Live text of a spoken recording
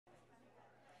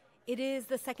It is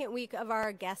the second week of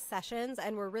our guest sessions,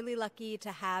 and we're really lucky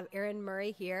to have Erin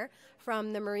Murray here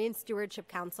from the Marine Stewardship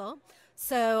Council.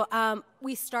 So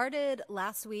we started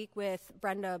last week with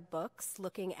Brenda Books,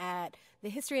 looking at the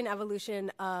history and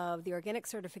evolution of the organic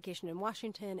certification in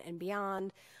Washington and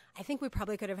beyond. I think we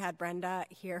probably could have had Brenda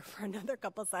here for another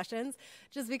couple sessions,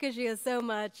 just because she has so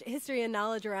much history and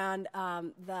knowledge around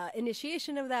the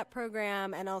initiation of that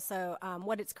program and also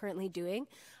what it's currently doing.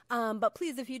 But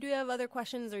please, if you do have other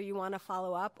questions or you want to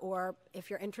follow up, or if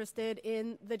you're interested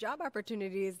in the job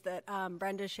opportunities that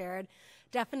Brenda shared,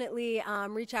 definitely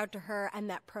reach out to her and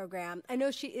that program. I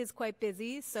know she is quite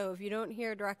busy, so if you don't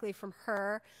hear directly from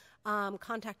her,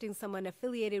 contacting someone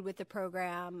affiliated with the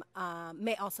program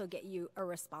may also get you a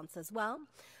response as well.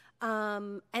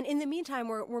 And in the meantime,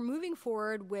 we're moving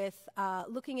forward with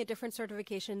looking at different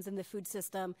certifications in the food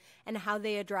system and how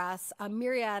they address a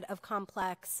myriad of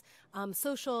complex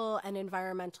social and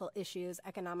environmental issues,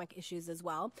 economic issues as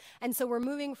well. And so we're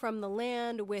moving from the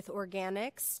land with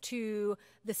organics to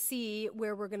the sea,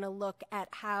 where we're going to look at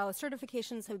how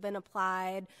certifications have been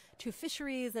applied to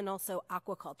fisheries and also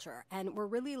aquaculture. And we're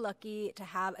really lucky to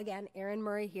have, again, Erin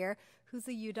Murray here, who's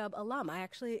a UW alum. I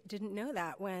actually didn't know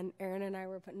that when Erin and I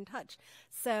were put in touch.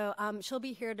 So she'll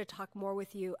be here to talk more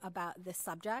with you about this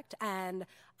subject, and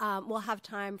we'll have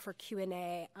time for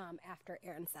Q&A after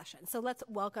Erin's session. So let's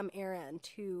welcome Erin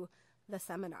to the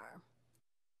seminar.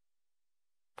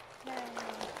 Yay.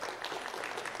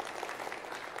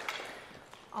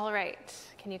 All right,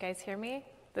 can you guys hear me?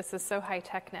 This is so high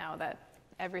tech now that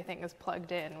everything is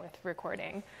plugged in with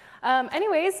recording.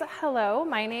 Anyways, hello,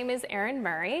 my name is Erin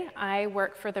Murray. I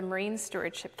work for the Marine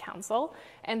Stewardship Council,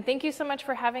 and thank you so much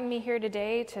for having me here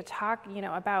today to talk,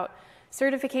 about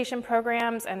certification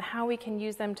programs and how we can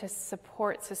use them to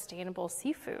support sustainable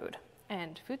seafood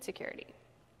and food security.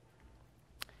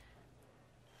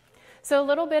 So a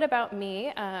little bit about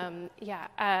me. I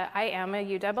am a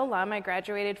UW alum. I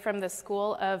graduated from the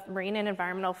School of Marine and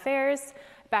Environmental Affairs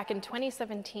back in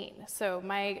 2017. So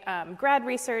my grad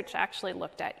research actually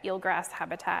looked at eelgrass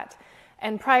habitat.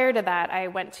 And prior to that, I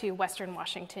went to Western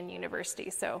Washington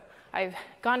University. So I've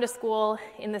gone to school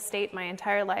in the state my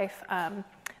entire life.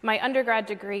 My undergrad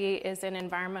degree is in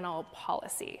environmental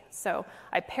policy. So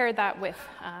I paired that with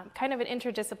kind of an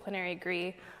interdisciplinary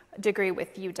degree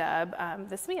with UW,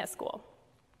 the SMEA school.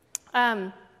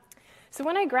 So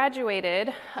when I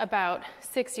graduated about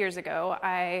 6 years ago,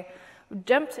 I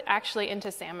jumped actually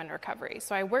into salmon recovery.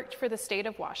 So I worked for the state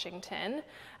of Washington,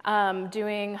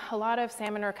 doing a lot of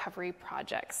salmon recovery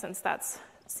projects, since that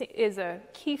is a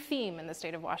key theme in the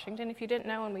state of Washington. If you didn't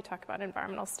know, when we talk about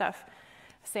environmental stuff,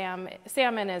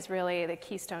 salmon is really the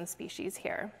keystone species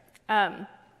here.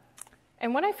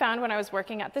 And what I found when I was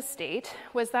working at the state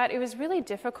was that it was really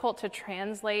difficult to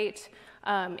translate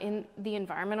in the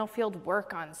environmental field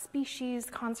work on species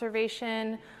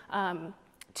conservation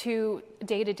to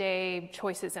day-to-day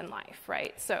choices in life,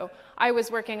 right? So I was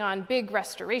working on big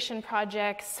restoration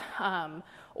projects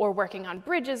or working on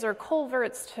bridges or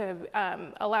culverts to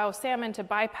allow salmon to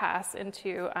bypass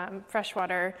into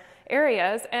freshwater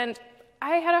areas. And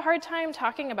I had a hard time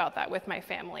talking about that with my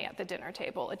family at the dinner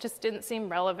table. It just didn't seem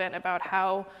relevant about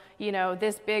how,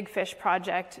 this big fish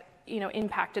project,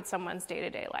 impacted someone's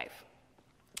day-to-day life.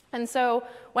 And so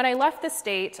when I left the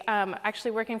state,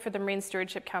 actually working for the Marine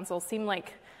Stewardship Council seemed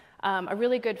like a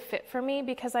really good fit for me,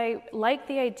 because I liked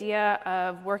the idea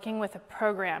of working with a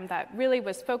program that really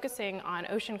was focusing on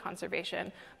ocean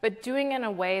conservation, but doing it in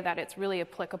a way that it's really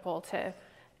applicable to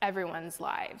everyone's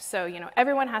lives. So,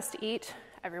 everyone has to eat.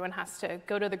 Everyone has to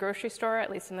go to the grocery store.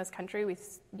 At least in this country, we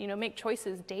make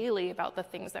choices daily about the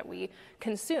things that we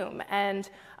consume. And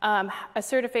a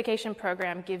certification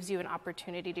program gives you an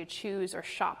opportunity to choose or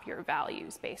shop your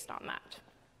values based on that.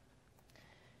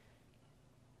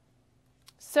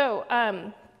 So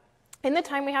in the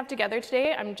time we have together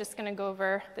today, I'm just going to go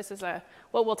over, this is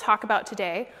what we'll talk about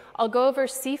today. I'll go over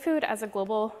seafood as a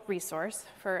global resource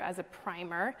as a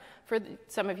primer.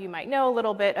 Some of you might know a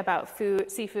little bit about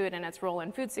seafood and its role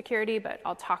in food security, but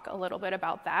I'll talk a little bit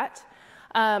about that.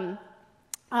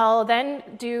 I'll then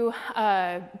do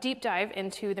a deep dive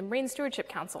into the Marine Stewardship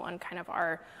Council and kind of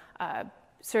our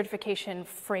certification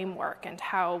framework and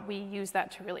how we use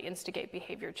that to really instigate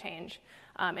behavior change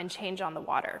and change on the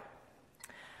water.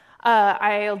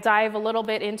 I'll dive a little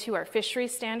bit into our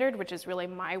fisheries standard, which is really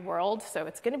my world, so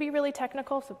it's going to be really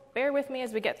technical, so bear with me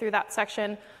as we get through that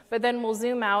section. But then we'll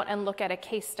zoom out and look at a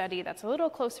case study that's a little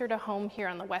closer to home here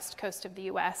on the west coast of the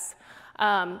US.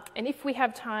 And if we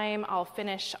have time, I'll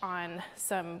finish on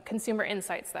some consumer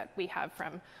insights that we have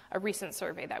from a recent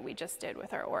survey that we just did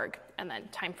with our org, and then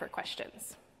time for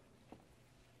questions.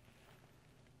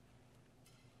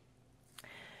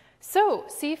 So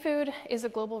seafood is a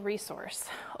global resource.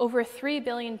 Over 3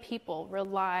 billion people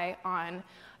rely on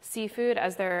seafood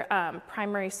as their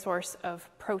primary source of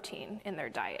protein in their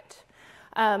diet.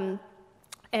 And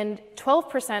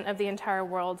 12% of the entire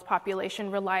world's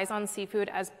population relies on seafood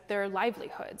as their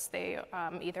livelihoods. They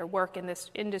either work in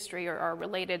this industry or are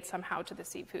related somehow to the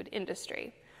seafood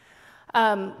industry.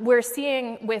 We're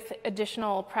seeing, with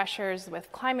additional pressures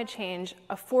with climate change,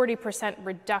 a 40%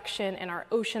 reduction in our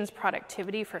ocean's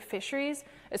productivity for fisheries,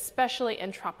 especially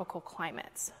in tropical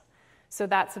climates. So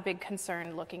that's a big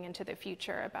concern looking into the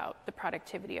future about the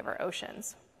productivity of our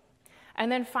oceans. And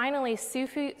then finally,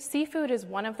 seafood is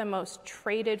one of the most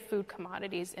traded food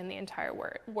commodities in the entire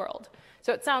world.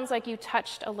 So it sounds like you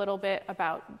touched a little bit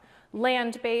about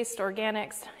land-based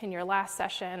organics in your last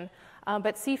session,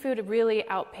 but seafood really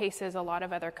outpaces a lot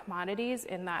of other commodities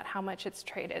in that how much it's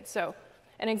traded. So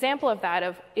an example of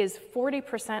that is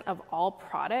 40% of all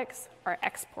products are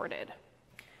exported.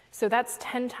 So that's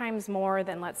 10 times more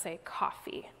than, let's say,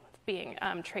 coffee being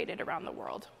traded around the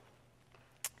world.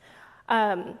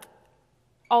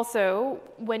 Also,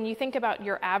 when you think about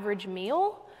your average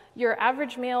meal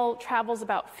travels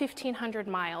about 1,500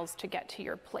 miles to get to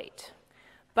your plate.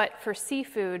 But for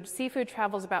seafood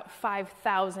travels about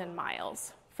 5,000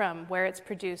 miles from where it's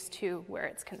produced to where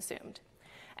it's consumed.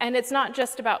 And it's not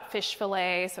just about fish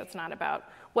fillet, so it's not about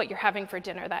what you're having for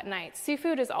dinner that night.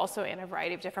 Seafood is also in a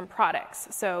variety of different products.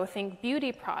 So think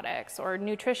beauty products or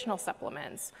nutritional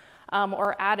supplements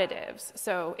or additives.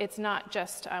 So it's not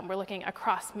just, we're looking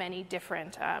across many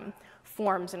different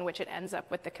forms in which it ends up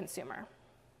with the consumer.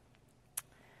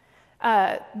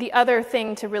 The other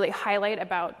thing to really highlight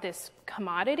about this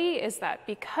commodity is that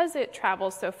because it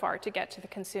travels so far to get to the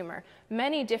consumer,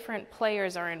 many different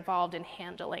players are involved in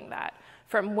handling that,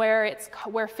 from where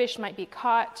fish might be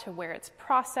caught to where it's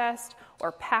processed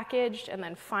or packaged and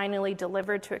then finally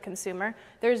delivered to a consumer.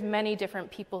 There's many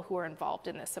different people who are involved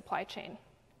in this supply chain.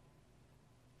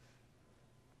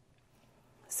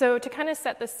 So to kind of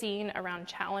set the scene around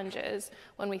challenges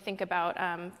when we think about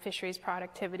fisheries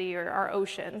productivity or our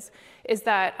oceans, is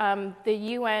that the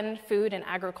UN Food and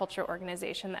Agriculture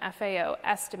Organization, the FAO,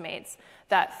 estimates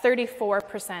that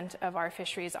 34% of our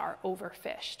fisheries are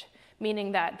overfished,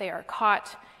 meaning that they are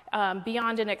caught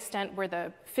beyond an extent where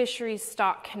the fisheries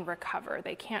stock can recover.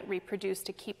 They can't reproduce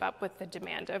to keep up with the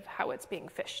demand of how it's being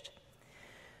fished.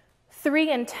 3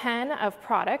 in 10 of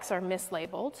products are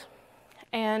mislabeled.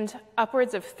 And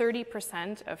upwards of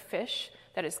 30% of fish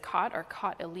that is caught are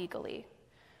caught illegally.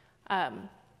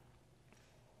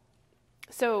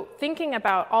 So thinking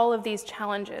about all of these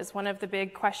challenges, one of the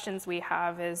big questions we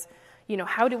have is,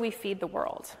 how do we feed the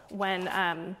world? When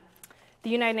the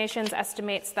United Nations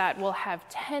estimates that we'll have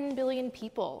 10 billion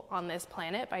people on this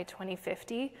planet by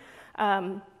 2050,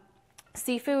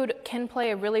 seafood can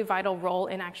play a really vital role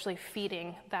in actually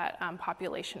feeding that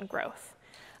population growth.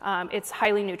 It's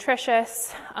highly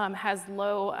nutritious, has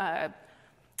low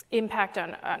impact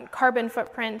on carbon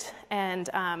footprint, and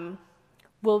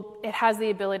it has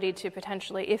the ability to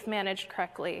potentially, if managed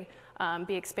correctly,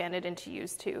 be expanded into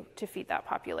use to feed that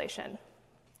population.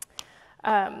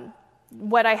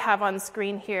 What I have on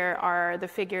screen here are the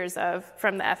figures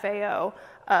from the FAO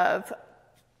of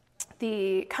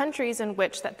the countries in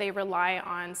which that they rely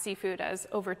on seafood as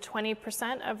over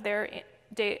 20% of their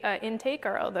intake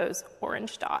are all those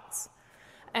orange dots.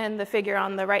 And the figure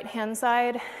on the right-hand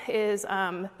side is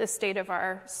the state of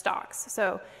our stocks.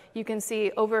 So you can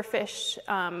see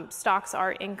overfished stocks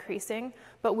are increasing,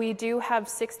 but we do have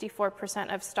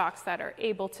 64% of stocks that are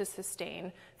able to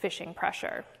sustain fishing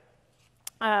pressure.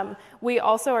 We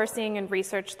also are seeing in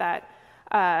research that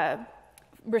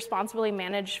responsibly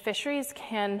managed fisheries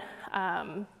can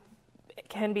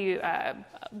be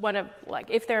one of,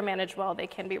 if they're managed well, they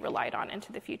can be relied on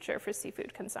into the future for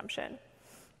seafood consumption.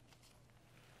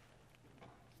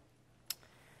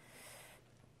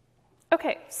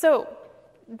 Okay, so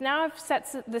now I've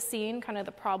set the scene, kind of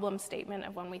the problem statement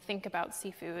of when we think about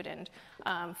seafood and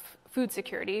food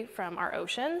security from our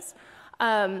oceans.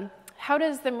 How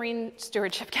does the Marine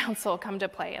Stewardship Council come to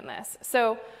play in this?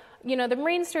 So, the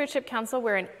Marine Stewardship Council,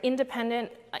 we're an independent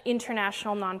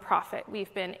international nonprofit.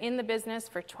 We've been in the business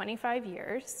for 25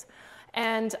 years.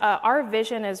 And our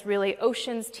vision is really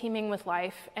oceans teeming with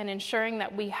life and ensuring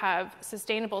that we have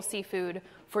sustainable seafood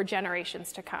for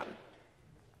generations to come.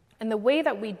 And the way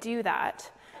that we do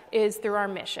that is through our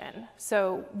mission.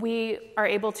 So we are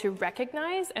able to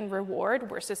recognize and reward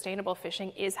where sustainable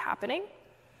fishing is happening.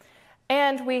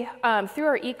 And we, through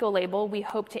our eco label, we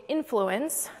hope to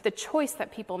influence the choice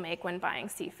that people make when buying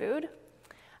seafood.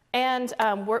 And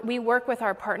we work with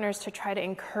our partners to try to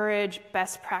encourage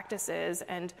best practices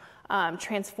and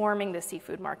transforming the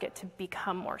seafood market to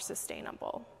become more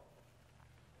sustainable.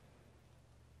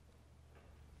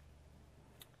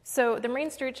 So the Marine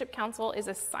Stewardship Council is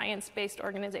a science-based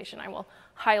organization. I will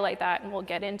highlight that, and we'll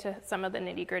get into some of the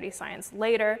nitty-gritty science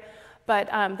later.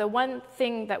 But the one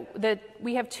thing that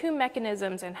we have two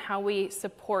mechanisms in how we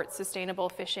support sustainable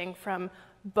fishing from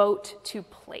boat to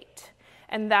plate.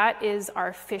 And that is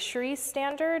our fisheries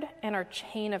standard and our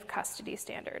chain of custody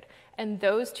standard. And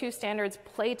those two standards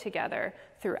play together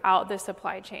throughout the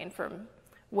supply chain from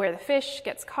where the fish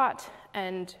gets caught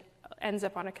and ends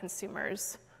up on a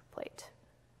consumer's plate.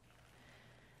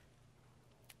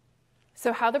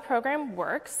 So how the program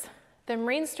works, the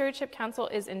Marine Stewardship Council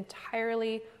is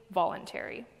entirely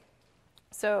voluntary.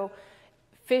 So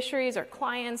fisheries or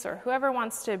clients or whoever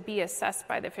wants to be assessed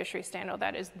by the fisheries standard,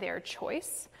 that is their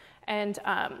choice. And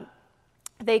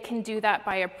they can do that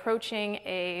by approaching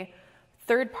a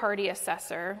third-party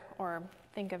assessor, or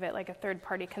think of it like a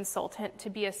third-party consultant, to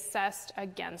be assessed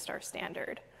against our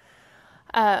standard.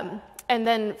 And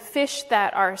then fish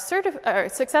that are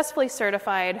successfully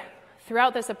certified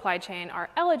throughout the supply chain are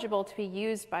eligible to be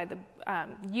used by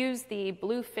use the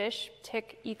blue fish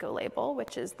tick eco label,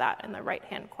 which is that in the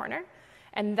right-hand corner.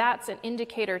 And that's an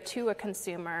indicator to a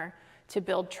consumer to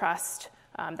build trust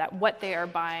that what they are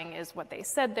buying is what they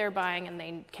said they're buying, and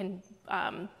they can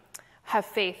have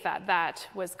faith that that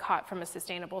was caught from a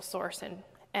sustainable source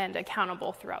and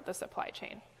accountable throughout the supply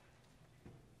chain.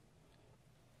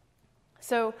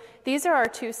 So these are our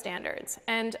two standards.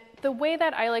 And the way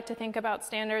that I like to think about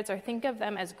standards are think of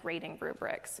them as grading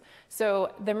rubrics.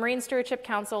 So the Marine Stewardship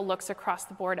Council looks across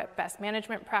the board at best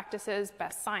management practices,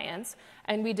 best science,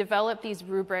 and we develop these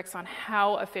rubrics on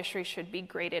how a fishery should be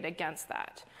graded against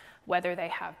that. Whether they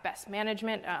have best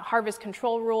management, harvest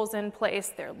control rules in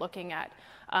place, they're looking at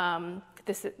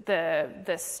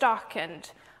the stock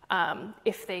and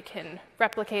if they can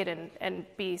replicate and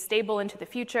be stable into the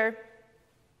future.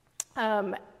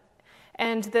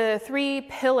 And the three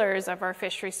pillars of our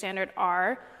fishery standard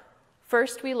are,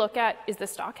 first we look at, is the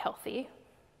stock healthy?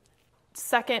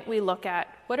 Second, we look at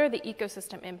what are the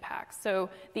ecosystem impacts? So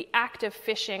the act of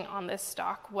fishing on this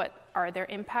stock, what are their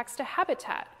impacts to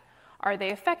habitat? Are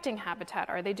they affecting habitat?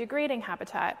 Are they degrading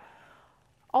habitat?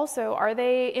 Also, are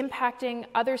they impacting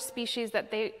other species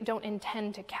that they don't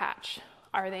intend to catch?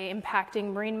 Are they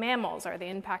impacting marine mammals? Are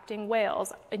they impacting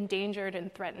whales, endangered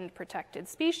and threatened protected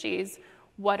species?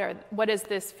 What is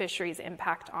this fishery's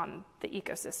impact on the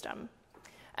ecosystem?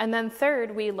 And then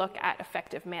third, we look at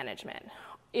effective management.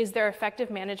 Is there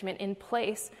effective management in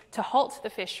place to halt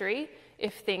the fishery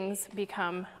if things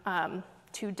become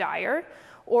too dire?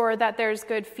 Or that there's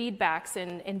good feedbacks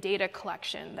in data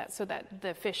collection so that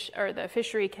the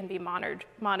fishery can be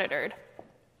monitored.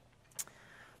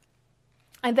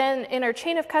 And then in our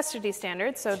chain of custody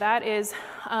standards, so that is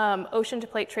ocean to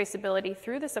plate traceability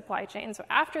through the supply chain. So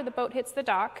after the boat hits the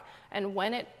dock and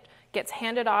when it gets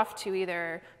handed off to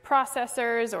either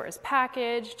processors or is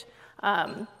packaged,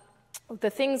 the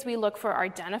things we look for are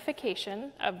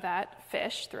identification of that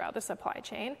fish throughout the supply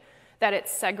chain, that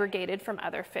it's segregated from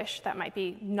other fish that might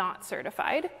be not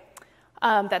certified,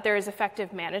 that there is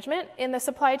effective management in the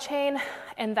supply chain,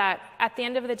 and that at the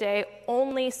end of the day,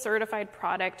 only certified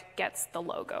product gets the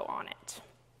logo on it.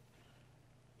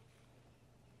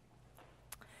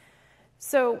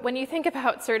 So when you think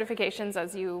about certifications,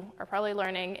 as you are probably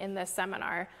learning in this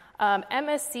seminar,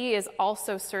 MSC is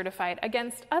also certified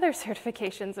against other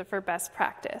certifications for best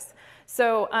practice.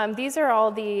 So these are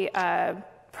all the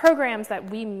programs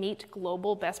that we meet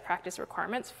global best practice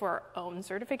requirements for our own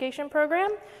certification program.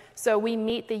 So we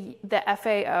meet the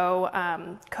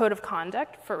FAO Code of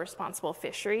Conduct for Responsible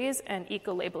Fisheries and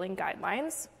Eco-Labeling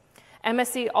Guidelines.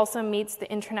 MSC also meets the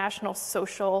International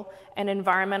Social and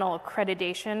Environmental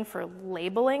Accreditation for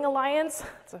Labeling Alliance.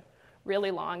 It's a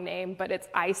really long name, but it's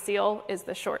ISEAL is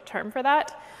the short term for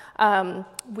that.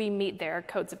 We meet their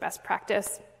codes of best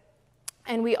practice.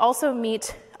 And we also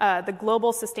meet the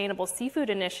Global Sustainable Seafood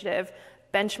Initiative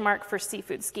benchmark for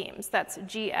seafood schemes. That's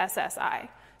GSSI.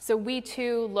 So we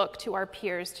too look to our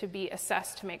peers to be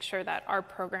assessed to make sure that our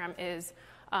program is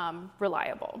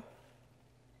reliable.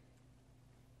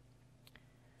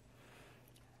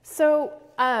 So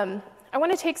I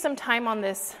want to take some time on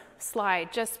this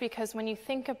slide just because when you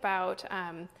think about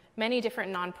many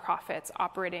different nonprofits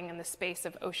operating in the space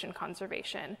of ocean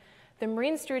conservation, the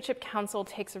Marine Stewardship Council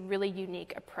takes a really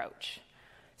unique approach.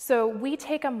 So we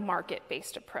take a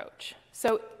market-based approach.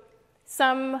 So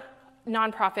some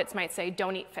nonprofits might say,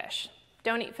 don't eat fish.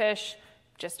 Don't eat fish,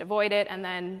 just avoid it, and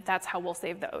then that's how we'll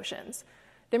save the oceans.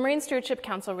 The Marine Stewardship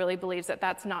Council really believes that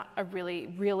that's not a really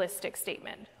realistic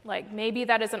statement. Like, maybe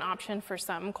that is an option for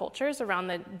some cultures around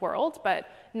the world, but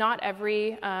not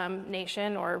every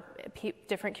nation or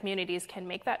different communities can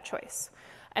make that choice.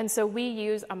 And so we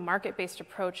use a market-based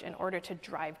approach in order to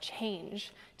drive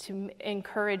change, to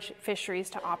encourage fisheries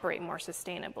to operate more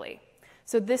sustainably.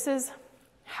 So this is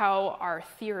how our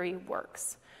theory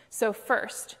works. So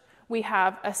first, we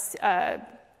have a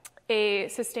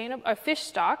fish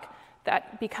stock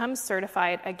that becomes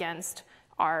certified against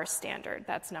our standard.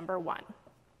 That's number one.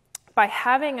 By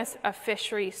having a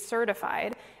fishery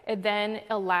certified, it then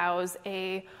allows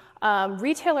a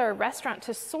retailer or restaurant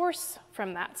to source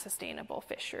from that sustainable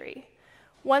fishery.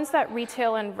 Once that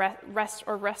retail and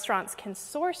restaurants can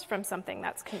source from something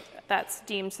that's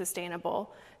deemed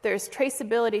sustainable, there's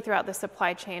traceability throughout the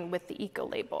supply chain with the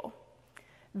eco-label.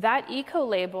 That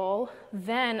eco-label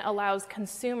then allows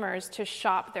consumers to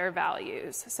shop their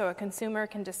values. So a consumer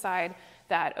can decide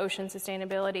that ocean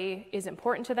sustainability is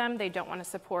important to them. They don't want to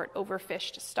support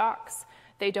overfished stocks.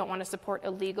 They don't want to support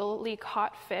illegally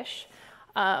caught fish.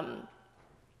 And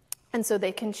so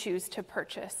they can choose to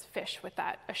purchase fish with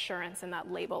that assurance and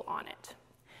that label on it.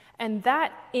 And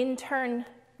that, in turn,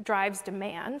 drives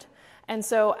demand. And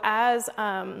so as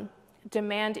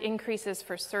demand increases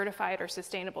for certified or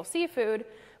sustainable seafood,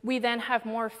 we then have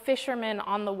more fishermen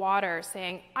on the water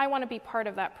saying, I want to be part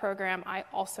of that program. I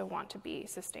also want to be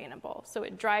sustainable. So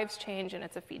it drives change, and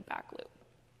it's a feedback loop.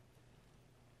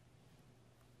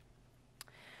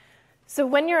 So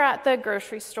when you're at the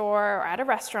grocery store or at a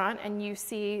restaurant and you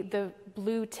see the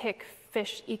blue tick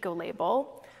fish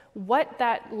eco-label, what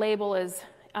that label is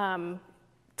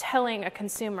telling a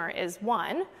consumer is,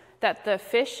 one, that the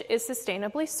fish is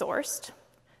sustainably sourced,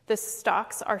 the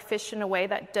stocks are fished in a way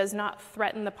that does not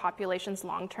threaten the population's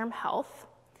long-term health,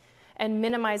 and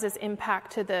minimizes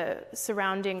impact to the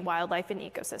surrounding wildlife and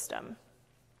ecosystem.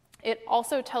 It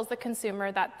also tells the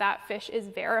consumer that that fish is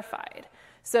verified.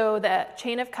 So the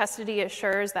chain of custody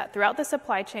assures that throughout the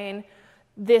supply chain,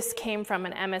 this came from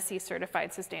an MSC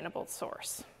certified sustainable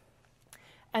source.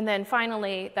 And then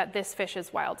finally, that this fish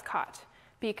is wild caught,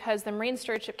 because the Marine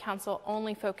Stewardship Council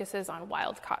only focuses on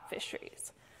wild-caught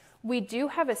fisheries. We do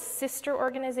have a sister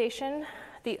organization,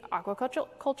 the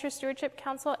Aquaculture Stewardship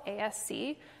Council,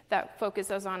 ASC, that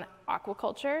focuses on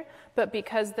aquaculture, but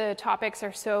because the topics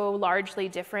are so largely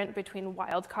different between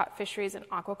wild-caught fisheries and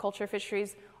aquaculture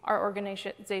fisheries, our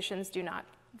organizations do not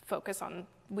focus on,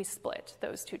 we split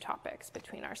those two topics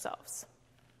between ourselves.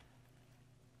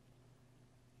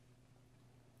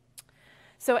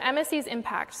 So MSC's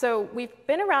impact. So we've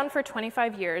been around for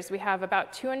 25 years. We have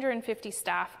about 250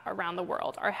 staff around the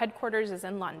world. Our headquarters is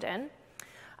in London.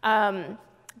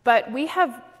 But we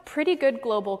have pretty good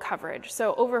global coverage.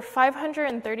 So over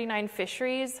 539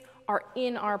 fisheries are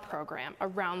in our program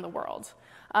around the world.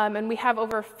 And we have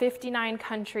over 59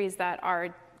 countries that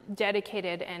are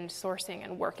dedicated and sourcing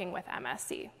and working with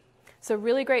MSC. So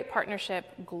really great partnership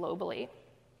globally.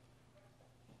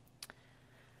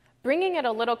 Bringing it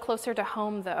a little closer to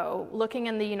home, though, looking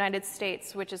in the United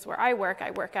States, which is where I work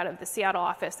out of the Seattle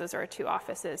office. Those are our two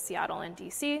offices, Seattle and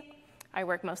DC. I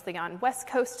work mostly on West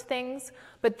Coast things,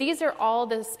 but these are all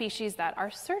the species that are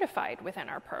certified within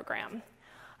our program.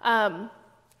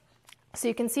 So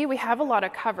you can see we have a lot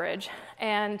of coverage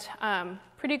and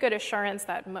pretty good assurance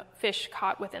that fish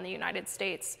caught within the United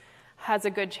States has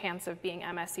a good chance of being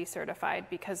MSC certified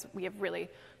because we have really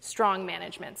strong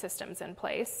management systems in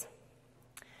place.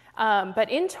 But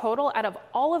in total, out of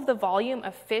all of the volume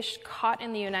of fish caught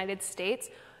in the United States,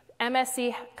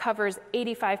 MSC covers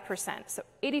 85%. So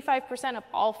 85% of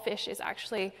all fish is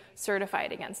actually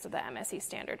certified against the MSC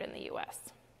standard in the US.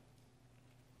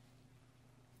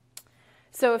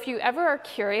 So if you ever are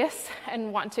curious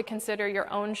and want to consider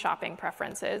your own shopping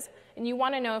preferences, and you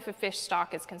want to know if a fish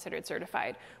stock is considered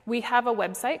certified, we have a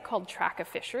website called Track a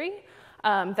Fishery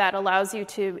that allows you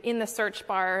to, in the search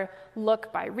bar,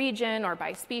 look by region or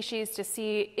by species to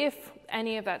see if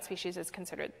any of that species is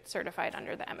considered certified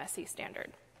under the MSC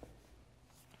standard.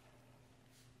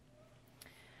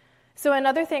 So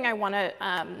another thing I want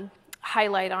to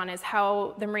highlight on is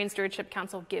how the Marine Stewardship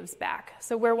Council gives back.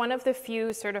 So we're one of the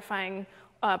few certifying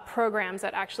programs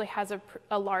that actually has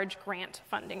a large grant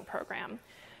funding program.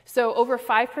 So over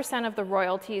 5% of the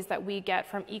royalties that we get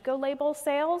from eco-label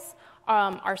sales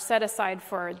are set aside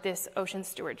for this Ocean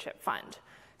Stewardship Fund.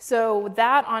 So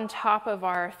that on top of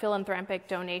our philanthropic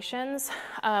donations,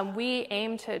 we're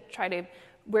aiming to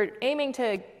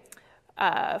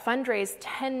fundraise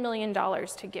 $10 million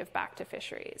to give back to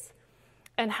fisheries.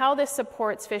 And how this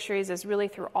supports fisheries is really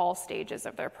through all stages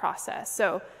of their process.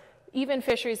 So even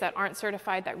fisheries that aren't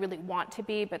certified that really want to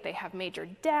be, but they have major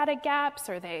data gaps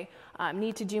or they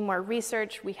need to do more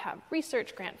research, we have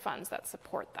research grant funds that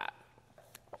support that.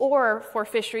 Or for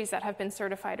fisheries that have been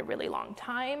certified a really long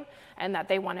time and that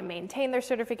they want to maintain their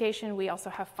certification, we also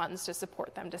have funds to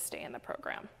support them to stay in the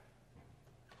program.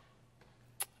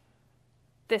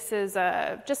 This is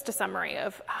just a summary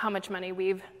of how much money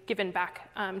we've given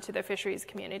back to the fisheries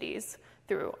communities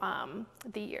through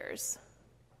the years.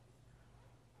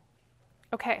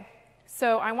 Okay,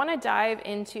 so I want to dive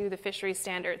into the fisheries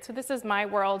standards. So this is my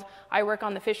world. I work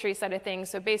on the fisheries side of things.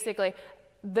 So basically,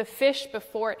 the fish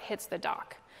before it hits the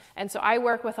dock. And so I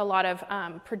work with a lot of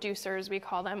producers, we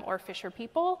call them, or fisher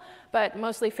people, but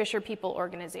mostly fisher people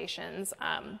organizations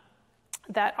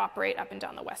that operate up and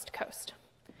down the West Coast.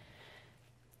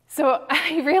 So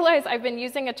I realize I've been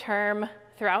using a term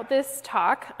throughout this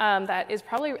talk that is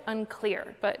probably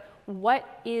unclear, but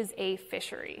what is a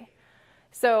fishery?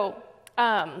 So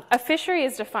a fishery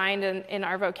is defined in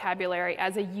our vocabulary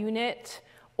as a unit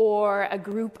or a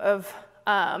group of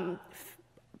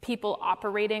people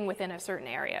operating within a certain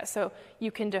area. So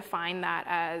you can define that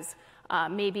as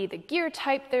maybe the gear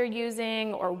type they're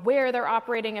using or where they're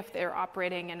operating, if they're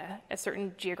operating in a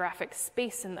certain geographic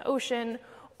space in the ocean,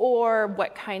 or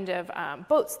what kind of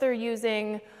boats they're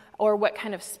using, or what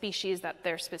kind of species that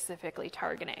they're specifically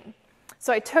targeting.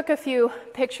 So I took a few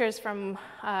pictures from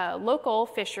local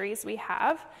fisheries we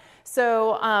have.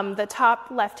 So the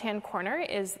top left-hand corner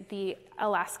is the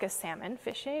Alaska salmon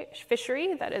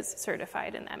fishery that is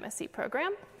certified in the MSc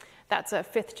program. That's a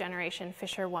 5th-generation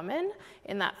fisherwoman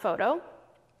in that photo.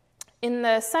 In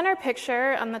the center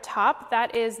picture on the top,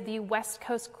 that is the West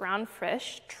Coast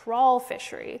groundfish trawl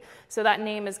fishery. So that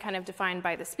name is kind of defined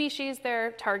by the species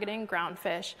they're targeting,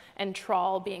 groundfish, and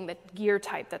trawl being the gear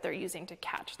type that they're using to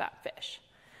catch that fish.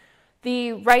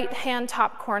 The right-hand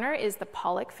top corner is the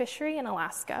pollock fishery in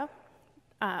Alaska.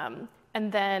 And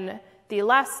then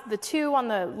the two on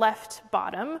the left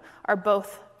bottom are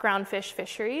both groundfish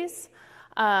fisheries.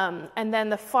 And then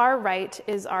the far right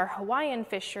is our Hawaiian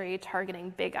fishery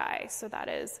targeting big eye. So that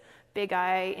is big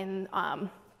eye in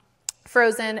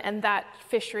frozen, and that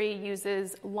fishery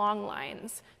uses long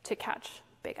lines to catch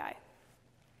big eye.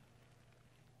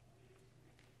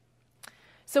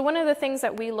 So one of the things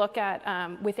that we look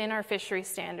at within our fishery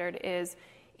standard is,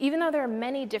 even though there are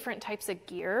many different types of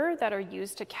gear that are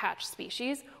used to catch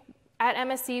species, at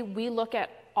MSc we look at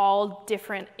all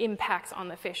different impacts on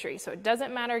the fishery. So it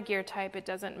doesn't matter gear type, it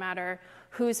doesn't matter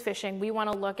who's fishing. We want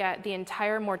to look at the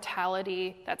entire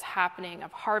mortality that's happening,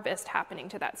 of harvest happening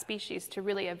to that species, to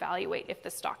really evaluate if the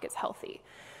stock is healthy.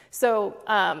 So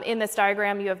in this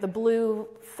diagram, you have the blue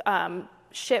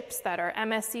ships that are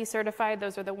MSc certified.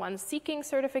 Those are the ones seeking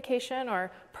certification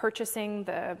or purchasing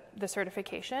the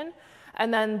certification.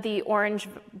 And then the orange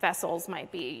vessels might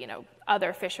be,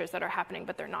 other fishers that are happening,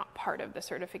 but they're not part of the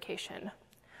certification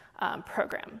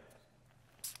program.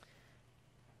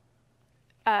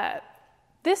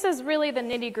 This is really the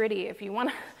nitty-gritty. If you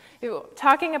want to,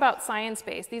 talking about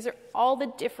science-based, these are all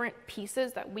the different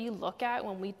pieces that we look at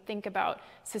when we think about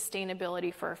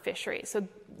sustainability for a fishery. So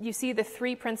you see the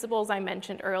 3 principles I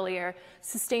mentioned earlier: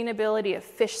 sustainability of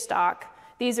fish stock.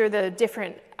 These are the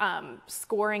different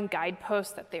scoring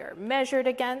guideposts that they are measured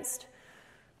against.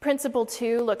 Principle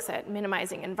 2 looks at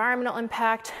minimizing environmental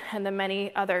impact and the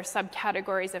many other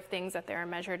subcategories of things that they are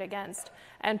measured against.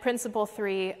 And Principle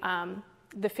 3,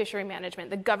 the fishery management,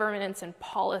 the governance and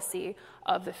policy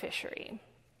of the fishery.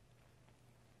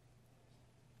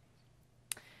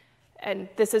 And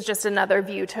this is just another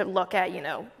view to look at,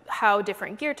 how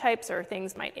different gear types or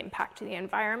things might impact the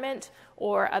environment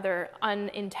or other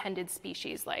unintended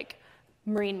species like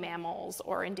marine mammals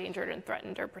or endangered and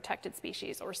threatened or protected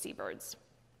species or seabirds.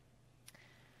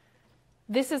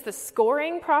 This is the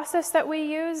scoring process that we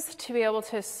use to be able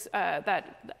to,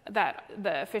 that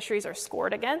the fisheries are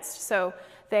scored against. So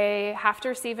they have to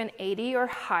receive an 80 or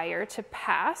higher to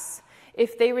pass.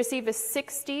 If they receive a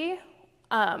 60,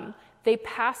 they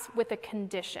pass with a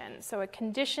condition. So a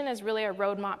condition is really a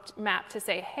roadmap to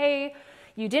say, hey,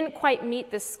 you didn't quite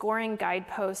meet this scoring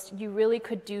guidepost. You really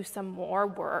could do some more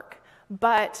work.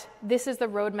 But this is the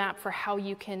roadmap for how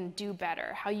you can do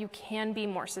better, how you can be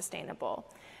more sustainable.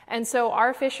 And so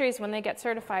our fisheries, when they get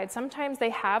certified, sometimes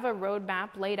they have a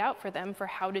roadmap laid out for them for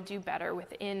how to do better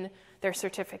within their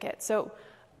certificate. So,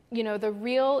 the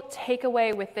real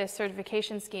takeaway with this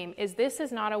certification scheme is this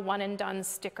is not a one and done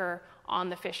sticker on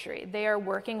the fishery. They are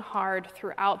working hard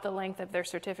throughout the length of their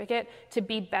certificate to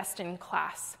be best in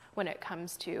class when it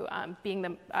comes to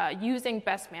using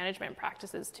best management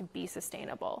practices to be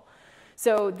sustainable.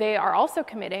 So they are also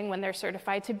committing, when they're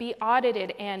certified, to be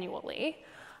audited annually.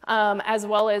 as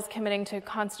well as committing to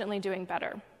constantly doing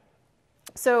better.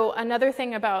 So another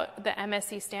thing about the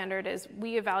MSC standard is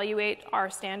we evaluate our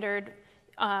standard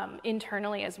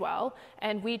internally as well,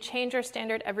 and we change our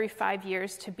standard every 5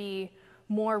 years to be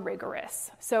more rigorous.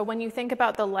 So when you think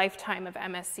about the lifetime of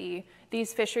MSC,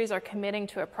 these fisheries are committing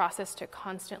to a process to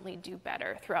constantly do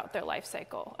better throughout their life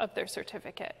cycle of their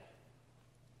certificate.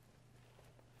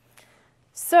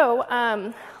 So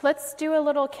let's do a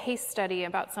little case study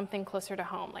about something closer to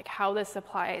home, like how this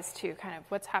applies to kind of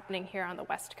what's happening here on the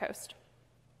West Coast.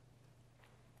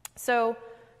 So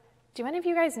do any of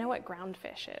you guys know what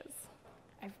groundfish is?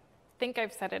 I think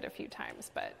I've said it a few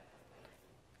times, but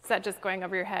is that just going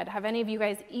over your head? Have any of you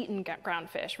guys eaten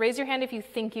groundfish? Raise your hand if you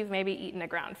think you've maybe eaten a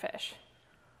groundfish.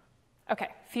 Okay,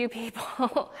 few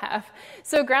people have.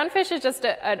 So groundfish is just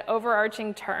an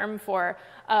overarching term for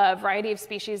a variety of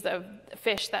species of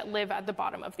fish that live at the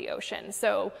bottom of the ocean.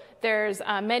 So there's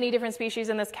many different species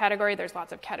in this category. There's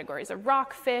lots of categories of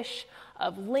rockfish,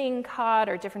 of ling cod,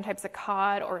 or different types of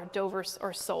cod, or dovers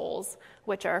or soles,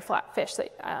 which are flatfish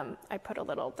that I put a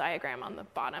little diagram on the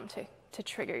bottom to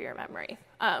trigger your memory.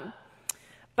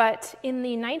 But in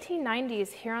the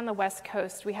 1990s, here on the West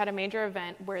Coast, we had a major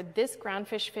event where this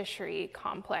groundfish fishery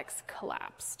complex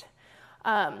collapsed.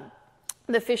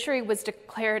 The fishery was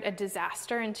declared a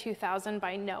disaster in 2000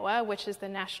 by NOAA, which is the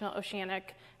National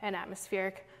Oceanic and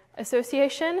Atmospheric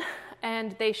Association,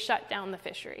 and they shut down the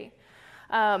fishery.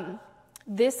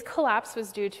 This collapse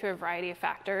was due to a variety of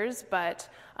factors, but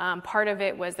part of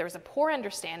it was there was a poor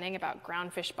understanding about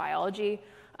groundfish biology.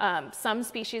 Some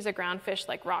species of groundfish,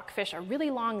 like rockfish, are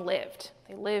really long-lived.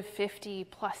 They live 50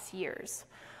 plus years.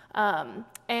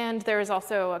 And there is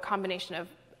also a combination of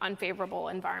unfavorable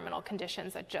environmental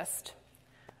conditions that just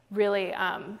really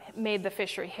made the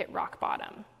fishery hit rock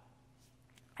bottom.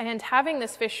 And having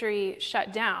this fishery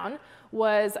shut down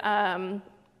was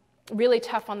really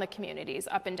tough on the communities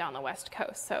up and down the West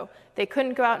Coast. So they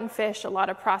couldn't go out and fish. A lot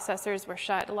of processors were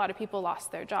shut. A lot of people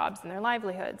lost their jobs and their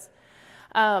livelihoods.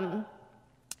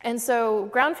 And so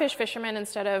groundfish fishermen,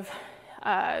 instead of,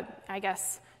 I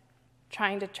guess,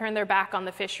 trying to turn their back on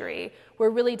the fishery,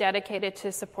 were really dedicated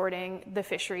to supporting the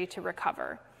fishery to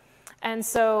recover. And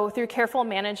so through careful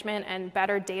management and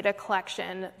better data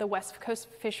collection, the West Coast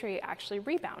fishery actually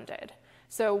rebounded.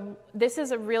 So this is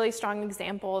a really strong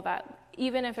example that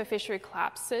even if a fishery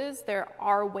collapses, there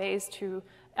are ways to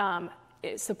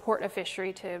support a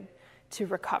fishery to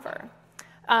recover.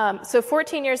 So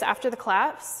 14 years after the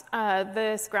collapse,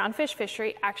 this groundfish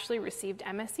fishery actually received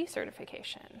MSC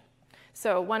certification.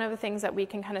 So one of the things that we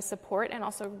can kind of support and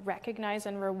also recognize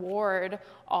and reward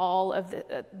all of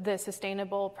the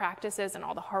sustainable practices and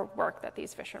all the hard work that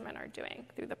these fishermen are doing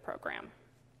through the program.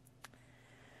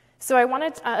 So I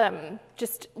wanted to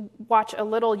just watch a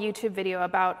little YouTube video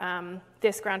about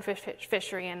this groundfish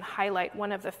fishery and highlight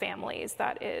one of the families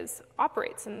that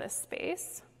operates in this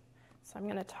space. So I'm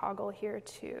going to toggle here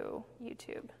to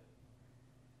YouTube.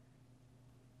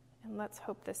 And let's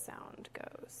hope the sound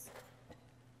goes.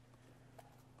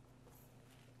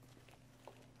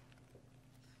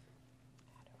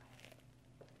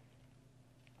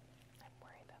 I'm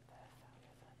worried that the sound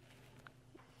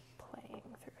isn't playing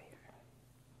through here.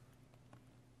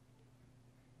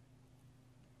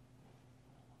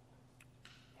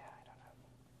 Yeah, I don't know.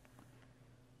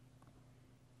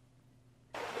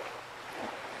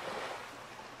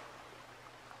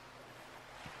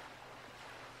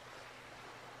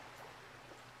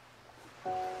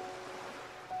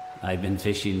 I've been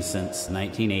fishing since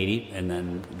 1980 and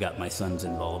then got my sons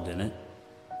involved in it.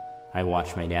 I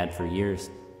watched my dad for years.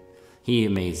 He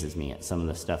amazes me at some of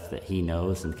the stuff that he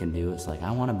knows and can do. It's like,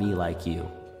 I want to be like you.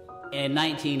 In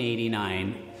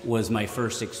 1989 was my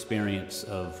first experience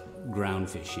of ground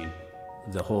fishing.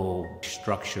 The whole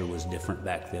structure was different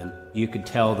back then. You could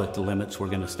tell that the limits were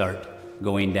going to start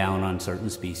going down on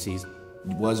certain species.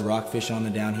 Was rockfish on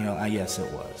the downhill? Yes,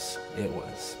 it was. It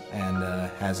was. And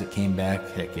as it came back,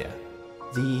 heck yeah.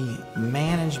 The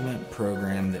management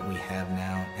program that we have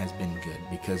now has been good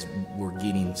because we're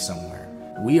getting somewhere.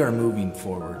 We are moving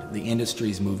forward. The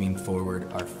industry's moving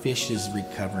forward. Our fish is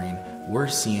recovering. We're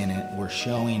seeing it. We're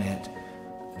showing it.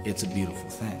 It's a beautiful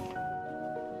thing.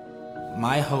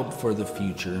 My hope for the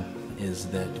future is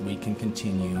that we can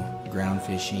continue ground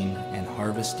fishing and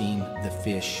harvesting the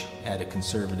fish at a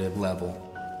conservative level.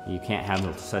 You can't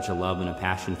have such a love and a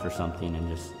passion for something and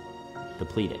just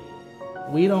deplete it.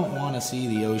 We don't want to see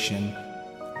the ocean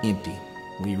empty.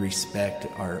 We respect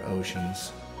our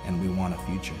oceans and we want a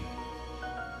future.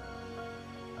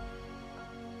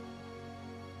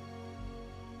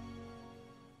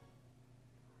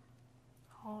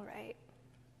 All right.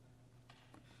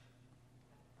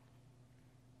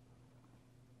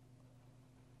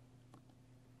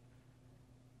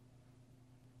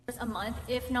 a month,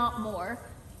 if not more,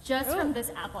 just from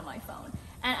this app on my phone.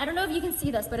 And I don't know if you can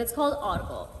see this, but it's called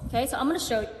Audible. Okay, so I'm going to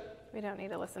show you. We don't need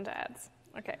to listen to ads.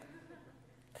 Okay.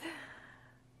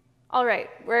 All right,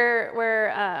 we're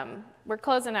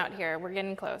closing out here. We're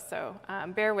getting close, so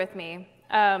bear with me.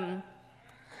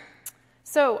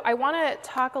 So I want to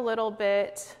talk a little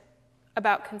bit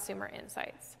about consumer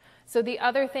insights. So the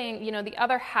other thing, the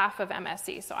other half of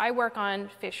MSC, so I work on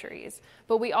fisheries,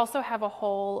 but we also have a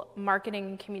whole marketing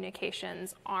and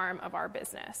communications arm of our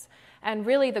business. And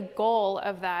really the goal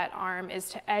of that arm is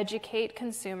to educate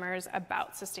consumers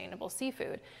about sustainable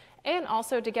seafood and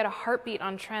also to get a heartbeat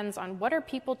on trends on what are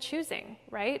people choosing,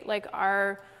 right? Like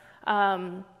are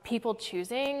people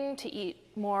choosing to eat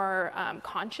more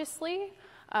consciously?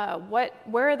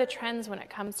 Where are the trends when it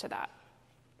comes to that?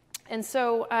 And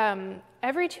so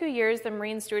every 2 years, the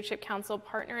Marine Stewardship Council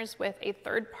partners with a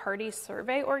third-party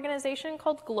survey organization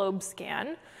called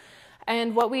GlobeScan.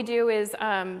 And what we do is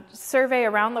survey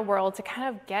around the world to kind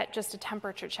of get just a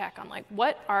temperature check on like,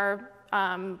 what are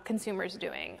consumers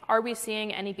doing? Are we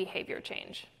seeing any behavior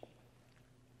change?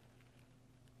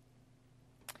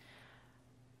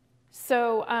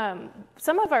 So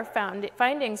some of our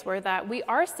findings were that we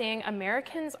are seeing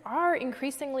Americans are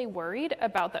increasingly worried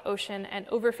about the ocean, and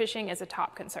overfishing is a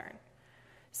top concern.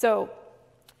 So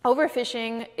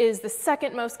overfishing is the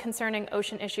second most concerning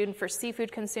ocean issue for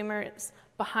seafood consumers,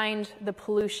 behind the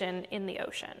pollution in the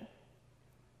ocean.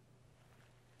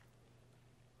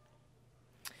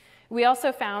 We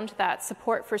also found that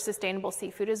support for sustainable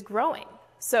seafood is growing.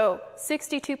 So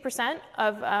 62%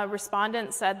 of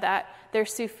respondents said that their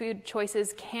seafood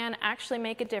choices can actually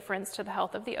make a difference to the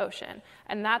health of the ocean,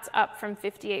 and that's up from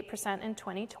 58% in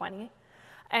 2020.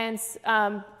 And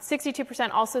 62%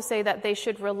 also say that they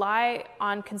should rely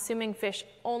on consuming fish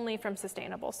only from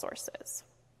sustainable sources,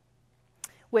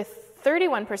 with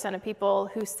 31% of people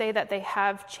who say that they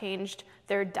have changed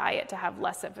their diet to have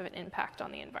less of an impact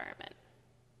on the environment.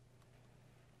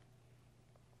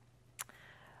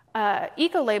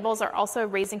 Eco-labels are also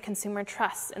raising consumer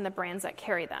trust in the brands that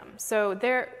carry them. So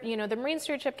the Marine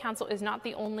Stewardship Council is not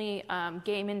the only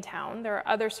game in town. There are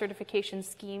other certification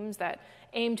schemes that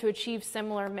aim to achieve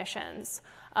similar missions.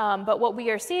 But what we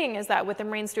are seeing is that with the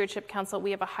Marine Stewardship Council,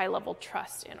 we have a high level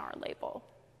trust in our label.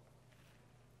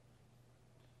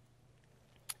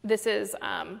 This is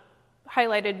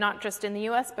highlighted not just in the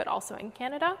US, but also in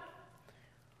Canada.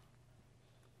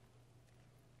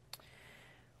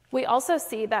 We also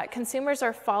see that consumers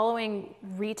are following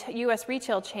U.S.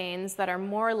 retail chains that are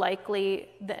more likely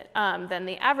than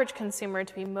the average consumer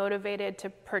to be motivated to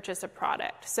purchase a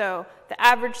product. So the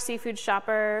average seafood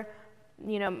shopper,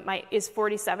 is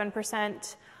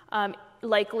 47%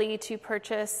 likely to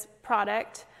purchase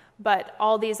product, but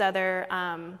all these other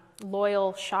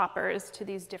loyal shoppers to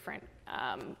these different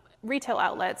retail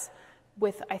outlets,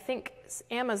 with I think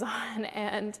Amazon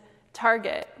and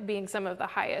Target being some of the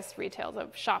highest retails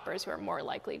of shoppers who are more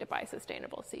likely to buy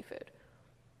sustainable seafood.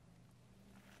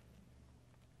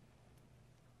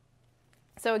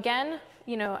 So again,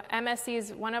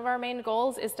 MSC's one of our main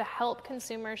goals is to help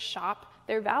consumers shop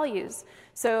their values.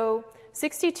 So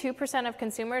 62% of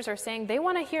consumers are saying they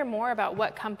want to hear more about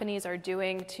what companies are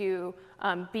doing to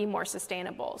be more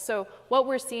sustainable. So what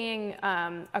we're seeing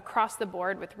across the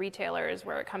board with retailers,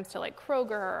 where it comes to like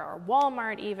Kroger or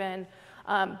Walmart even,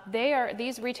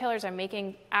 these retailers are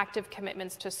making active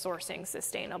commitments to sourcing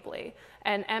sustainably.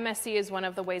 And MSC is one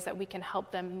of the ways that we can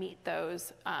help them meet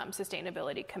those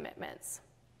sustainability commitments.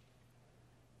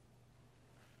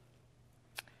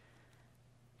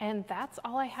 And that's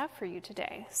all I have for you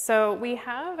today. So we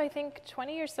have, I think,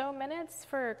 20 or so minutes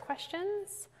for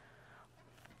questions.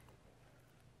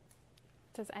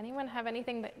 Does anyone have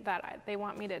anything that they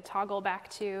want me to toggle back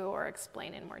to or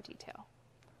explain in more detail?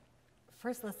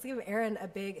 First, let's give Erin a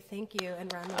big thank you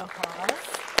and round of applause.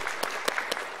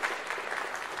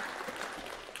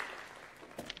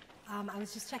 I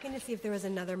was just checking to see if there was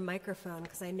another microphone,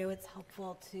 because I know it's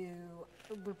helpful to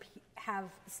have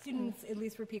students at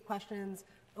least repeat questions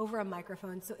over a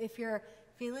microphone. So if you're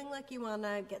feeling like you want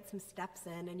to get some steps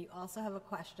in and you also have a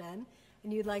question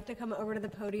and you'd like to come over to the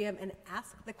podium and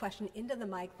ask the question into the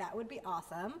mic, that would be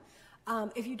awesome.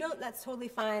 If you don't, that's totally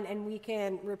fine, and we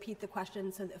can repeat the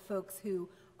question so that folks who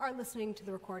are listening to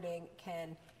the recording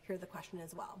can hear the question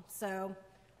as well. So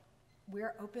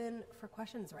we're open for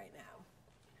questions right now.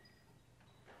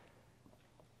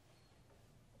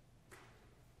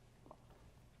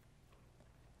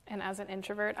 And as an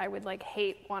introvert, I would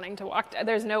hate wanting to walk.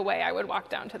 There's no way I would walk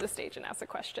down to the stage and ask a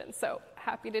question. So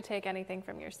happy to take anything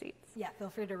from your seats. Yeah, feel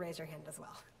free to raise your hand as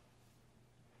well.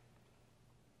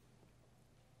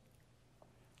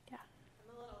 Yeah.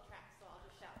 I'm a little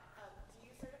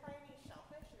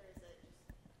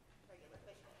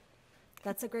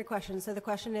That's a great question. So the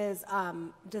question is,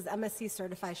 does MSC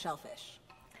certify shellfish?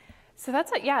 So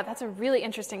that's a really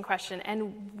interesting question,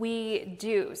 and we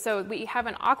do. So we have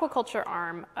an aquaculture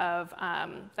arm of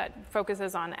that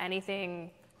focuses on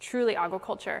anything truly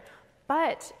aquaculture.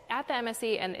 But at the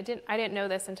MSC, and I didn't know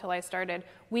this until I started,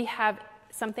 we have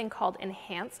something called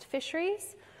enhanced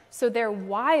fisheries. So they're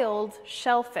wild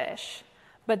shellfish,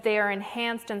 but they are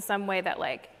enhanced in some way that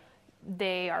like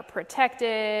they are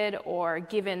protected or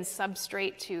given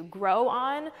substrate to grow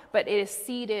on, but it is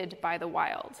seeded by the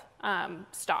wild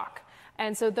stock.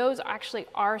 And so those actually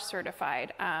are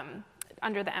certified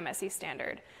under the MSC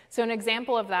standard. So an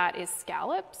example of that is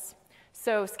scallops.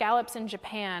 So scallops in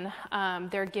Japan,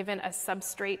 they're given a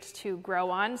substrate to grow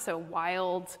on. So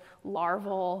wild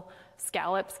larval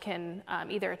scallops can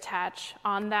either attach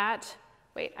on that.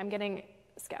 Wait, I'm getting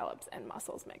scallops and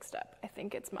mussels mixed up. I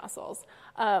think it's mussels.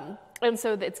 And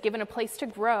so it's given a place to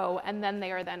grow, and then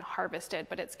they are then harvested,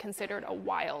 but it's considered a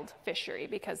wild fishery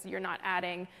because you're not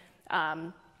adding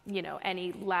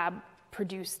any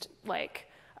lab-produced like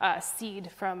seed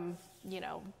from,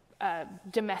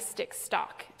 domestic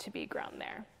stock to be grown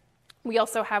there. We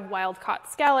also have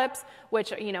wild-caught scallops,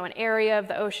 which, an area of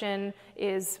the ocean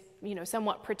is,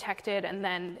 somewhat protected, and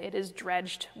then it is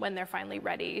dredged when they're finally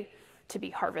ready to be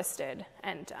harvested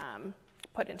and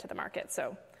put into the market.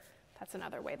 So that's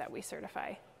another way that we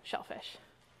certify shellfish.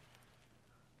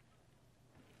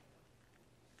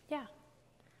 Yeah.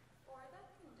 For the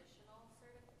conditional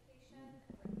certification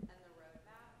and the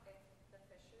roadmap, if the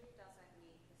fishery doesn't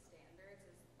meet the standards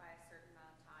by a certain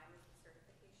amount of time, is the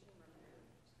certification removed?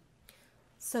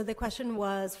 So the question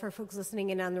was, for folks listening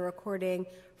in on the recording,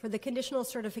 for the conditional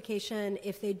certification,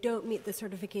 if they don't meet the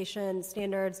certification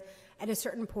standards at a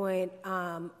certain point,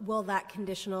 will that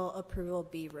conditional approval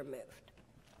be removed?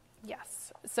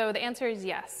 Yes. So the answer is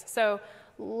yes. So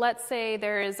let's say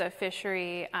there is a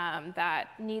fishery that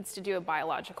needs to do a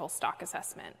biological stock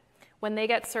assessment. When they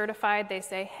get certified, they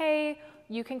say, hey,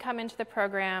 you can come into the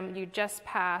program, you just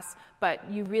pass, but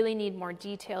you really need more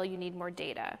detail, you need more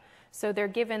data. So they're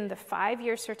given the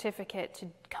 5-year certificate to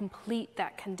complete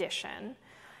that condition.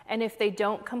 And if they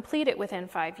don't complete it within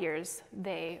 5 years,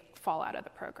 they fall out of the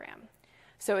program.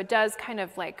 So it does kind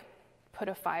of like put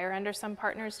a fire under some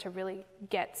partners to really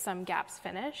get some gaps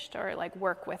finished, or like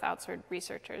work with outside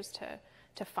researchers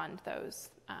to fund those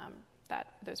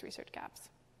research gaps.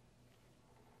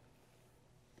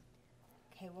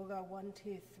 Okay, we'll go 1,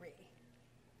 2, 3.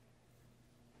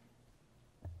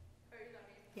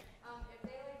 Yeah. If they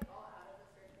fall out of the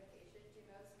certification, do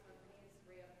most companies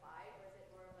reapply, or is it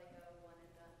more like a one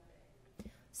and done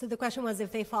thing? So the question was,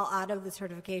 if they fall out of the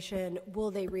certification, will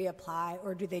they reapply,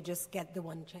 or do they just get the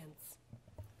one chance?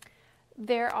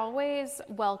 They're always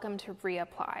welcome to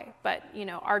reapply, but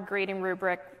our grading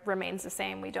rubric remains the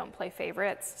same. We don't play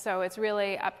favorites, so it's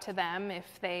really up to them if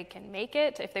they can make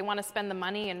it, if they want to spend the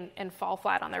money and fall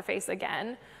flat on their face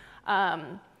again.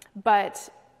 But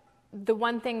the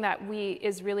one thing that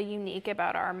is really unique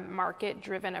about our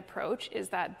market-driven approach is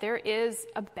that there is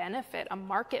a benefit, a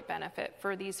market benefit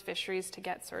for these fisheries to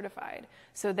get certified.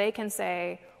 So they can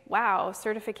say, wow,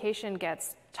 certification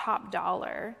gets top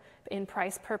dollar in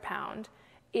price per pound.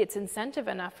 It's incentive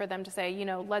enough for them to say,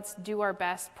 let's do our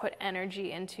best, put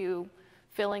energy into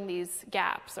filling these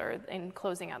gaps or in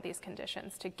closing out these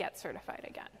conditions to get certified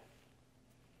again.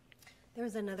 There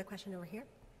was another question over here.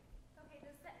 Okay,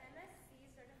 does the MSC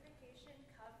certification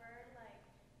cover like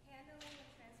handling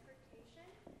and transportation?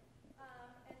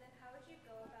 And then how would you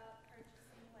go about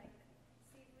purchasing like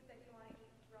seafood that you want to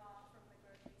eat raw from the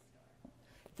grocery store?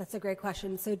 That's a great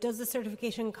question. So does the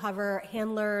certification cover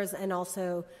handlers and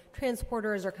also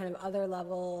transporters or kind of other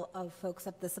level of folks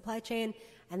up the supply chain?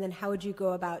 And then how would you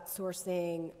go about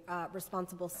sourcing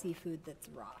responsible seafood that's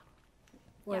raw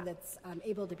or that's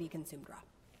able to be consumed raw?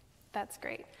 That's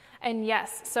great. And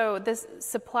yes, so this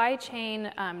supply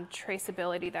chain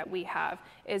traceability that we have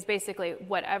is basically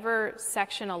whatever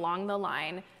section along the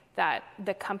line that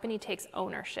the company takes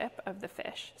ownership of the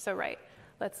fish. So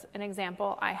an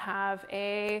example, I have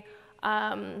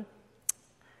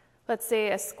let's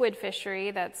say a squid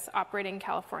fishery that's operating in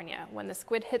California. When the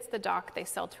squid hits the dock, they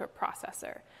sell to a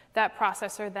processor. That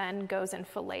processor then goes and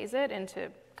fillets it into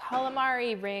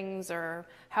calamari rings or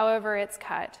however it's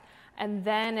cut. And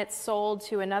then it's sold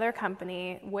to another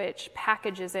company which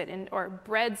packages it or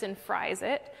breads and fries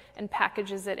it and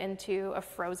packages it into a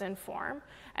frozen form.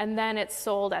 And then it's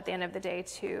sold at the end of the day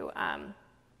to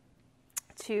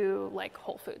like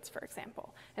Whole Foods, for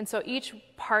example. And so each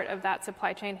part of that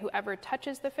supply chain, whoever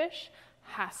touches the fish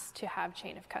has to have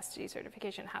chain of custody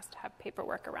certification, has to have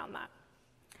paperwork around that.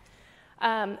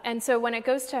 And so when it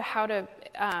goes to how to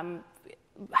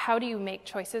how do you make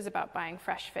choices about buying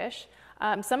fresh fish?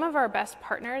 Some of our best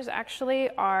partners actually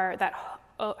are that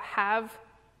have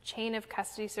chain of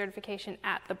custody certification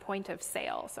at the point of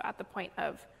sale, so at the point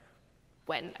of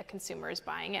when a consumer is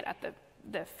buying it at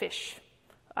the fish,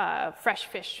 fresh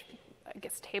fish, I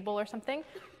guess, table or something.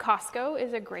 Costco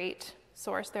is a great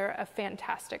source. They're a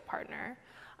fantastic partner.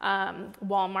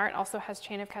 Walmart also has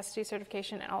chain of custody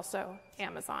certification, and also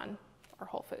Amazon or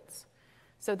Whole Foods.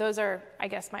 So those are, I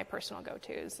guess, my personal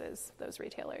go-tos is those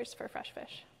retailers for fresh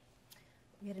fish.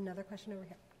 We had another question over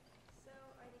here. So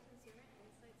are the consumer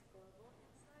insights global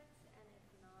insights? And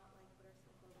if not, like what are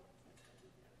some global insights that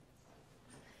you've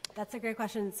noticed? That's a great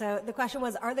question. So the question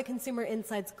was, are the consumer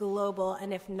insights global?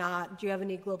 And if not, do you have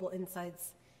any global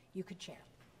insights you could share?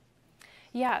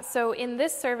 Yeah, so in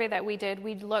this survey that we did,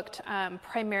 we looked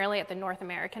primarily at the North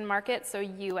American market, so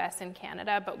US and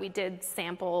Canada, but we did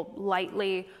sample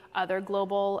lightly other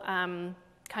global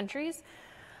countries.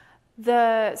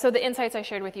 So the insights I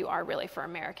shared with you are really for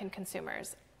American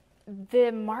consumers.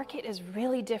 The market is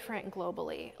really different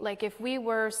globally. Like if we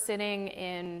were sitting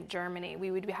in Germany,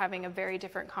 we would be having a very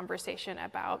different conversation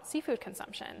about seafood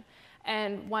consumption.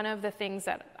 And one of the things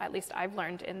that at least I've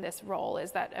learned in this role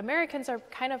is that Americans are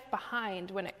kind of behind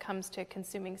when it comes to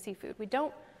consuming seafood. We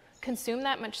don't consume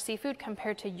that much seafood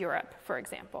compared to Europe, for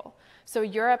example. So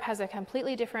Europe has a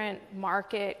completely different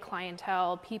market,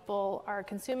 clientele. People are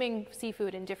consuming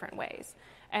seafood in different ways.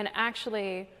 And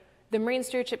actually, the Marine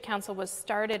Stewardship Council was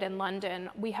started in London.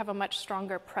 We have a much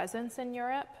stronger presence in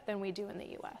Europe than we do in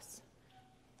the US.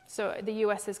 So the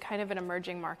US is kind of an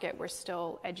emerging market. We're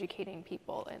still educating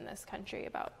people in this country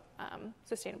about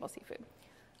sustainable seafood.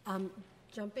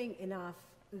 Jumping in off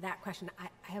that question, I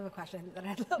have a question that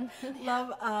I'd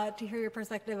love to hear your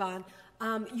perspective on.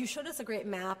 You showed us a great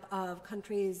map of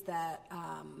countries that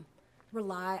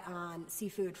rely on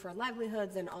seafood for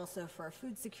livelihoods and also for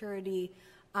food security.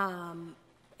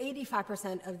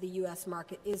 85% of the US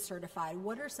market is certified.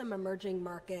 What are some emerging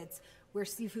markets where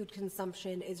seafood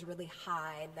consumption is really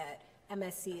high that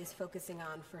MSC is focusing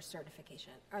on for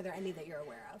certification? Are there any that you're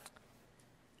aware of?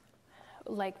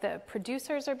 Like the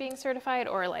producers are being certified,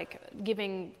 or like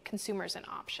giving consumers an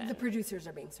option? The producers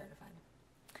are being certified.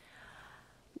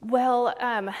 Well,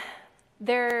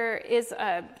 there is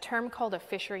a term called a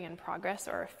fishery in progress,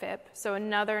 or a FIP. So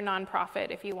another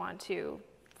nonprofit, if you want to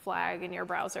flag in your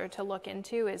browser to look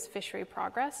into, is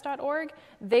fisheryprogress.org.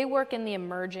 They work in the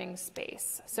emerging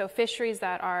space. So fisheries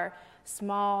that are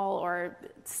small or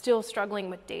still struggling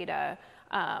with data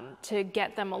to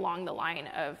get them along the line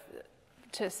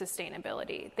to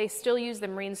sustainability. They still use the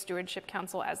Marine Stewardship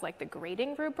Council as like the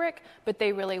grading rubric, but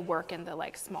they really work in the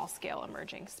like small scale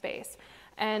emerging space.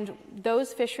 And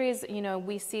those fisheries, you know,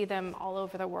 we see them all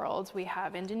over the world. We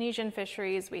have Indonesian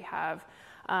fisheries, we have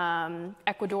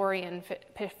Ecuadorian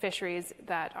fisheries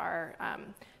that are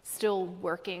still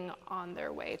working on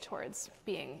their way towards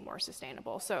being more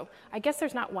sustainable. So I guess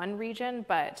there's not one region,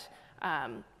 but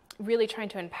really trying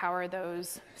to empower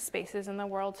those spaces in the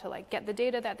world to like get the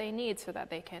data that they need so that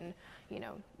they can, you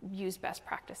know, use best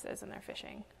practices in their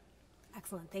fishing.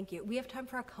 Excellent, thank you. We have time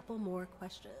for a couple more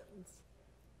questions.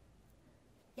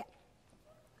 Yeah.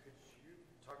 Could you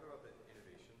talk about the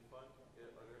innovation fund?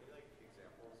 Are there any like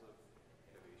examples of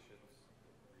innovations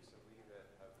recently that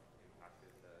have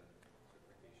impacted the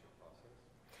certification process?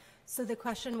 So the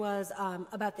question was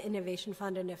about the innovation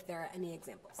fund and if there are any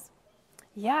examples.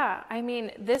 Yeah, I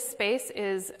mean, this space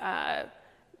is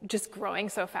just growing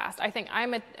so fast. I think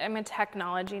I'm a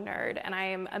technology nerd, and I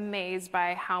am amazed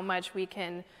by how much we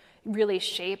can really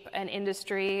shape an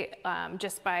industry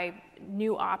just by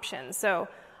new options. So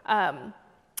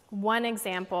one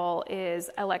example is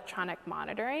electronic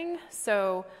monitoring.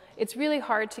 So it's really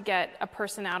hard to get a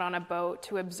person out on a boat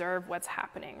to observe what's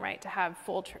happening, right? To have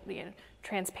full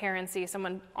transparency,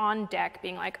 someone on deck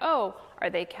being like, oh, are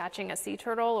they catching a sea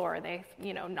turtle or are they,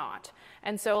 you know, not?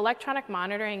 And so electronic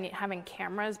monitoring, having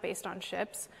cameras based on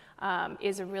ships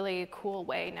is a really cool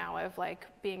way now of like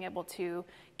being able to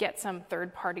get some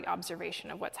third-party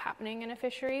observation of what's happening in a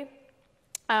fishery.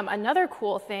 Another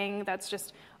cool thing that's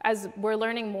just, as we're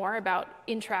learning more about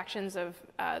interactions of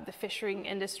the fishing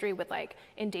industry with like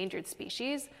endangered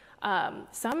species,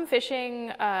 some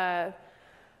fishing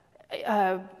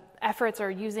efforts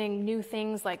are using new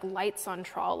things like lights on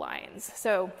trawl lines.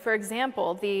 So for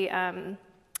example,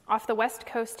 off the west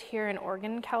coast here in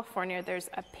Oregon, California, there's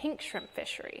a pink shrimp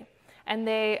fishery. And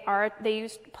they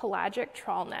use pelagic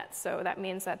trawl nets. So that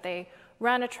means that they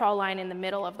run a trawl line in the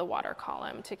middle of the water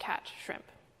column to catch shrimp.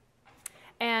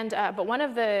 And but one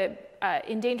of the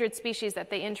endangered species that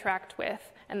they interact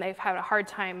with and they've had a hard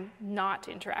time not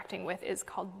interacting with is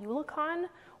called eulicon,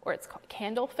 or it's called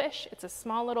candlefish. It's a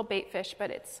small little bait fish,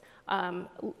 but it's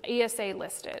ESA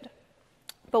listed.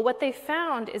 But what they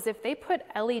found is if they put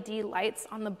LED lights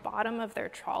on the bottom of their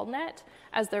trawl net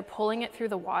as they're pulling it through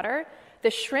the water,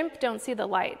 the shrimp don't see the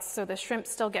lights, so the shrimp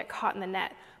still get caught in the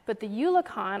net. But the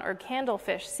eulicon or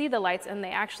candlefish see the lights and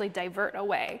they actually divert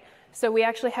away. So we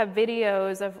actually have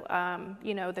videos of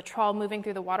the trawl moving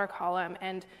through the water column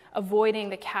and avoiding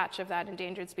the catch of that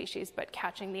endangered species, but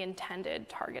catching the intended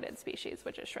targeted species,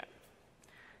 which is shrimp.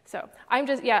 So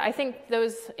I think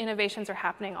those innovations are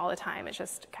happening all the time. It's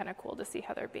just kind of cool to see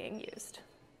how they're being used.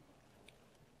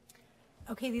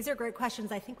 Okay, these are great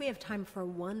questions. I think we have time for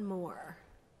one more.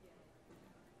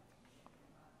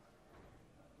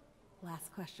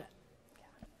 Last question.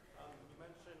 You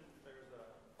mentioned there's a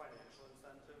financial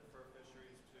incentive for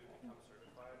fisheries to become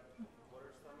certified. What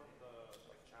are some of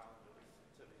the challenges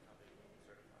to becoming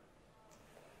certified?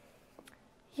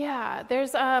 Yeah,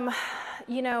 there's,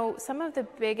 some of the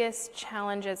biggest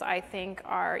challenges I think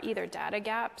are either data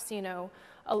gaps,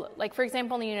 like for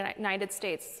example in the United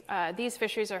States, these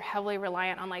fisheries are heavily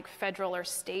reliant on like federal or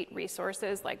state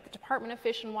resources like the Department of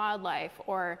Fish and Wildlife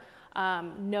or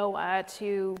NOAA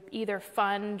to either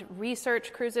fund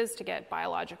research cruises to get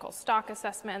biological stock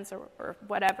assessments or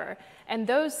whatever. And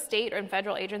those state and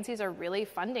federal agencies are really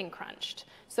funding crunched.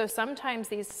 So sometimes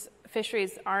these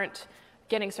fisheries aren't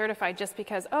getting certified just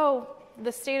because,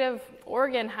 the state of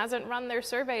Oregon hasn't run their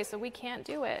survey, so we can't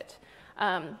do it.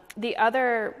 The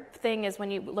other thing is when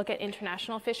you look at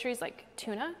international fisheries like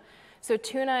tuna. So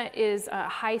tuna is a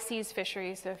high seas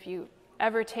fishery. So if you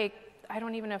ever take, I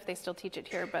don't even know if they still teach it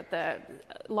here, but the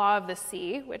law of the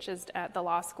sea, which is at the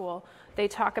law school, they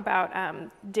talk about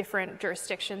different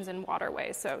jurisdictions and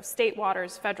waterways. So state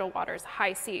waters, federal waters,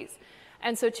 high seas.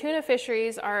 And so tuna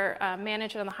fisheries are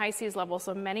managed on the high seas level.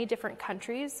 So many different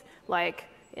countries, like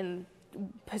in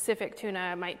Pacific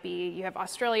tuna might be, you have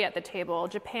Australia at the table,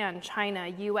 Japan, China,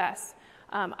 US,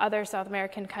 other South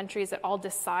American countries that all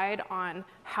decide on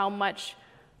how much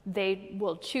they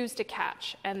will choose to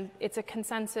catch. And it's a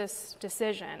consensus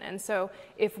decision. And so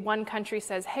if one country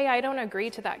says, hey, I don't agree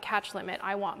to that catch limit,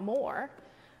 I want more,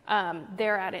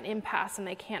 they're at an impasse and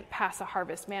they can't pass a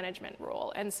harvest management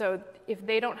rule. And so if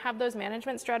they don't have those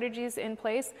management strategies in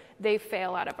place, they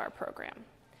fail out of our program.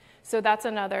 So that's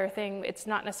another thing. It's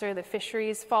not necessarily the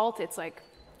fisheries' fault. It's like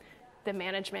the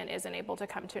management isn't able to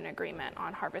come to an agreement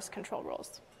on harvest control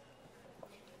rules.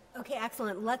 Okay,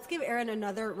 excellent. Let's give Erin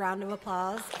another round of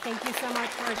applause. Thank you so much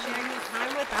for sharing your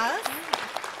time with us.